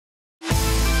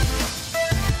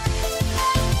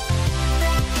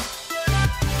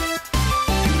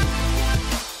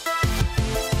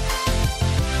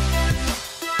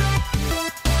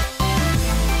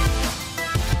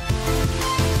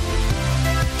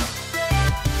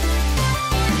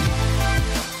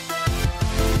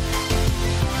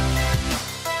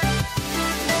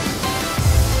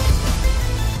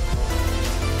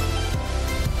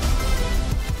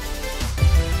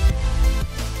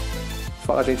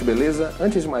Fala gente, beleza?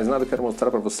 Antes de mais nada eu quero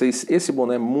mostrar para vocês esse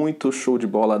boné muito show de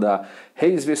bola da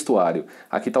Reis Vestuário.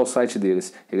 Aqui está o site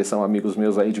deles, eles são amigos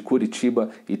meus aí de Curitiba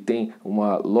e tem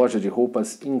uma loja de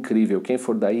roupas incrível. Quem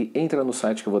for daí, entra no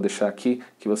site que eu vou deixar aqui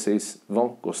que vocês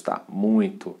vão gostar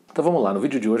muito. Então vamos lá, no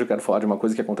vídeo de hoje eu quero falar de uma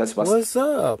coisa que acontece bastante. What's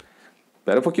up?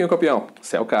 Espera um pouquinho, campeão,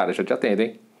 você é o cara, já te atendo,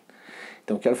 hein?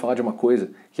 Então eu quero falar de uma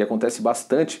coisa que acontece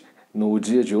bastante no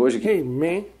dia de hoje. Hey,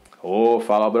 man.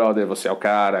 Fala brother, você é o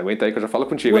cara, aguenta aí que eu já falo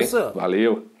contigo, hein? What's up?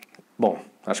 Valeu! Bom,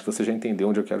 acho que você já entendeu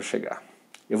onde eu quero chegar.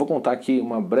 Eu vou contar aqui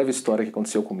uma breve história que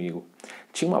aconteceu comigo.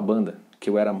 Tinha uma banda que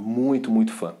eu era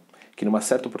muito fã, que numa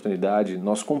certa oportunidade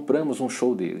nós compramos um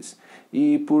show deles.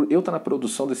 E por eu estar na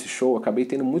produção desse show, eu acabei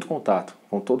tendo muito contato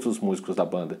com todos os músicos da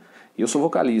banda. E eu sou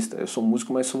vocalista, eu sou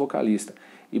músico, mas sou vocalista.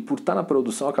 E por estar na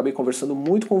produção, eu acabei conversando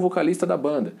muito com o vocalista da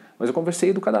banda. Mas eu conversei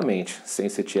educadamente, sem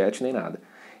ser tiete nem nada.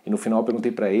 E no final eu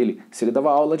perguntei pra ele se ele dava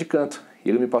aula de canto. E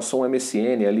ele me passou um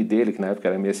MSN ali dele, que na época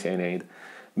era MSN ainda,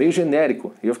 meio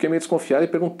genérico. E eu fiquei meio desconfiado e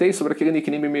perguntei sobre aquele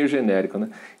nickname meio genérico, né?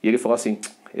 E ele falou assim,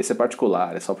 esse é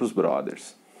particular, é só pros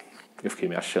brothers. Eu fiquei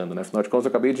me achando, né? Afinal de contas eu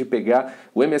acabei de pegar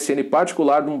o MSN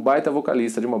particular de um baita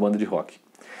vocalista de uma banda de rock.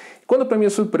 Quando, pra minha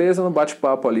surpresa, no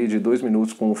bate-papo ali de 2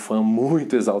 minutos com um fã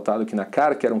muito exaltado, que na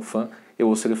cara que era um fã, eu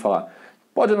ouço ele falar,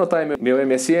 pode anotar aí meu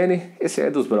MSN, esse é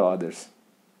dos brothers.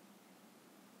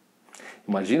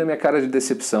 Imagina a minha cara de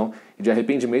decepção e de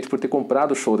arrependimento por ter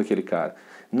comprado o show daquele cara.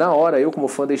 Na hora, eu como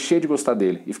fã deixei de gostar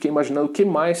dele e fiquei imaginando o que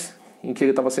mais em que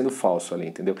ele estava sendo falso ali,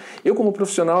 entendeu? Eu como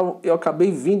profissional, eu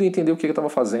acabei vindo entender o que ele estava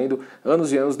fazendo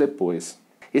anos e anos depois.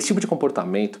 Esse tipo de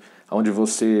comportamento, onde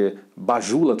você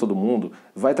bajula todo mundo,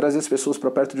 vai trazer as pessoas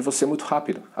para perto de você muito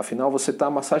rápido. Afinal, você está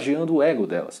massageando o ego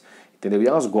delas. Entendeu? E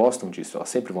elas gostam disso, elas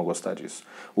sempre vão gostar disso.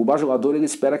 O bajulador ele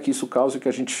espera que isso cause o que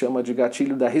a gente chama de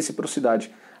gatilho da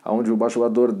reciprocidade, onde o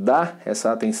bajulador dá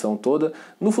essa atenção toda,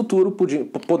 no futuro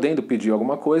podendo pedir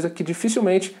alguma coisa que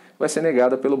dificilmente vai ser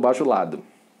negada pelo bajulado.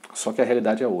 Só que a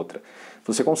realidade é outra.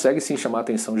 Você consegue sim chamar a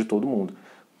atenção de todo mundo,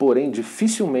 porém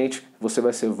dificilmente você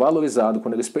vai ser valorizado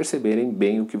quando eles perceberem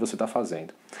bem o que você está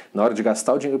fazendo. Na hora de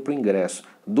gastar o dinheiro para o ingresso,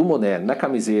 do boné, na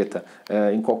camiseta,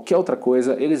 em qualquer outra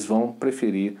coisa, eles vão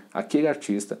preferir aquele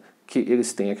artista que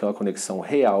eles têm aquela conexão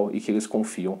real e que eles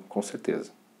confiam com certeza.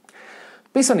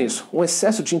 Pensa nisso, um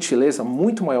excesso de gentileza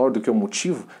muito maior do que o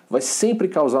motivo vai sempre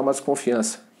causar uma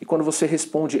desconfiança. E quando você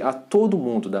responde a todo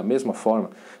mundo da mesma forma,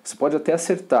 você pode até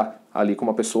acertar ali com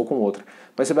uma pessoa ou com outra,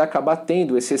 mas você vai acabar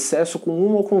tendo esse excesso com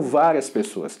uma ou com várias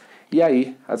pessoas. E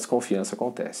aí a desconfiança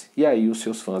acontece. E aí os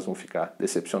seus fãs vão ficar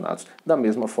decepcionados da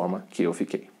mesma forma que eu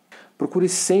fiquei. Procure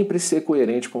sempre ser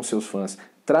coerente com seus fãs.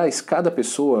 Traz cada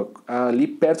pessoa ali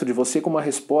perto de você com uma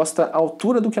resposta à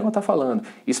altura do que ela está falando.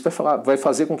 Isso vai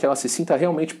fazer com que ela se sinta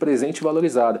realmente presente e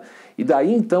valorizada. E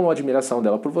daí então a admiração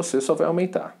dela por você só vai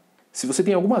aumentar. Se você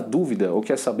tem alguma dúvida ou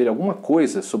quer saber alguma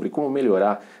coisa sobre como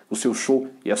melhorar o seu show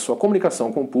e a sua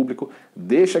comunicação com o público,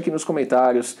 deixa aqui nos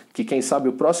comentários que quem sabe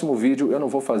o próximo vídeo eu não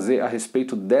vou fazer a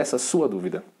respeito dessa sua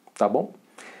dúvida, tá bom?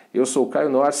 Eu sou o Caio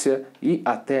Nórcia e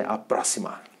até a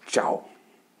próxima. Tchau!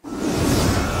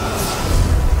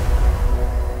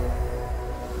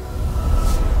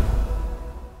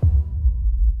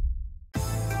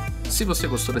 Se você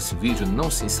gostou desse vídeo, não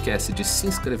se esquece de se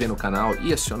inscrever no canal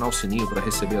e acionar o sininho para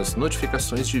receber as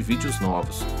notificações de vídeos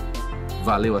novos.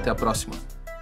 Valeu, até a próxima!